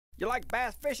You like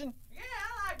bass fishing? Yeah,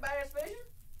 I like bass fishing.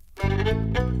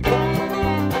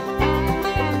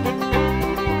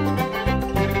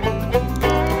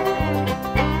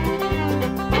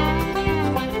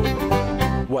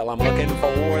 Well, I'm looking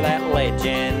for that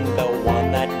legend, the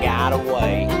one that got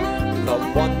away, the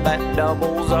one that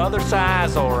doubles other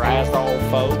size, or as the old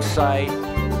folks say,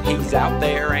 he's out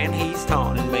there and he's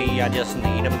taunting me. I just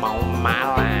need him on my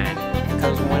line,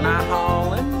 'cause when I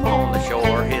haul him on the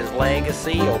shore, his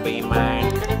legacy will be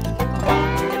mine.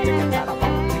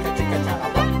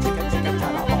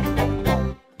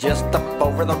 Just up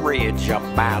over the ridge,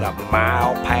 about a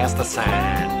mile past the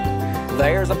sign,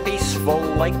 there's a peaceful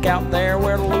lake out there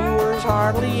where lures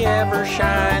hardly ever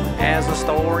shine. As the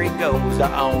story goes,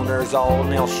 the owner's old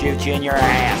and he'll shoot you in your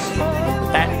ass.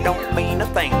 That don't mean a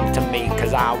thing to me,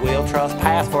 'cause I will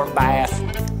trespass for bass.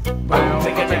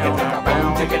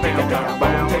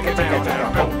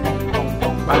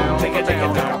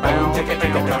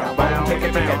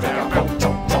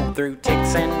 Through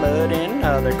ticks and mud and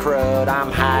other crud,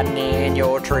 I'm hiding in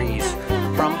your trees.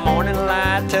 From morning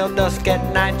light till dusk at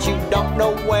night, you don't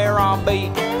know where I'll be.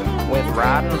 With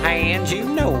rod in hand, you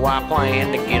know I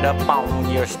plan to get up on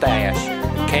your stash.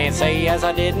 Can't say as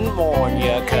I didn't warn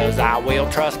you, 'cause I will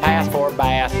trespass for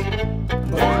bass.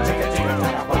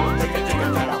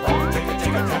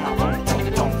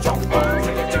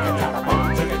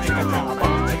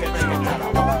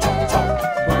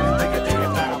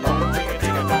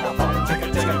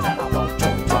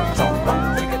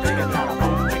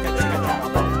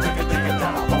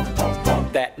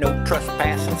 That no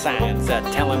trespassing signs are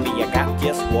telling me I got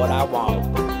just what I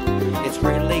want. It's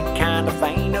really kind of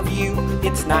vain of you,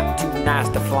 it's not too nice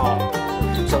to flaunt.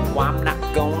 So I'm not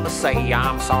gonna say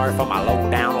I'm sorry for my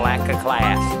low down lack of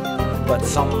class, but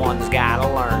someone's gotta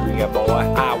learn you,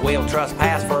 boy. I will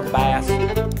trespass for bass.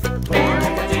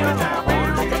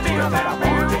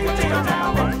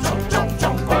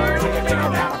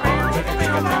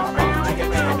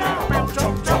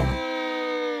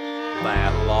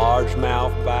 That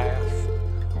largemouth bass,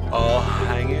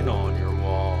 hanging on your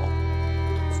wall,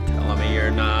 it's telling me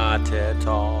you're not at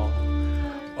all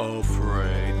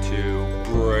afraid to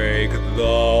break the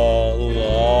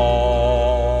law.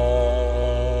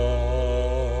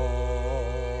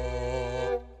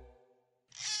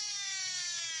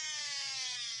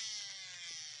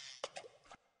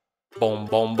 Boom,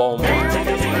 boom,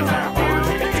 boom.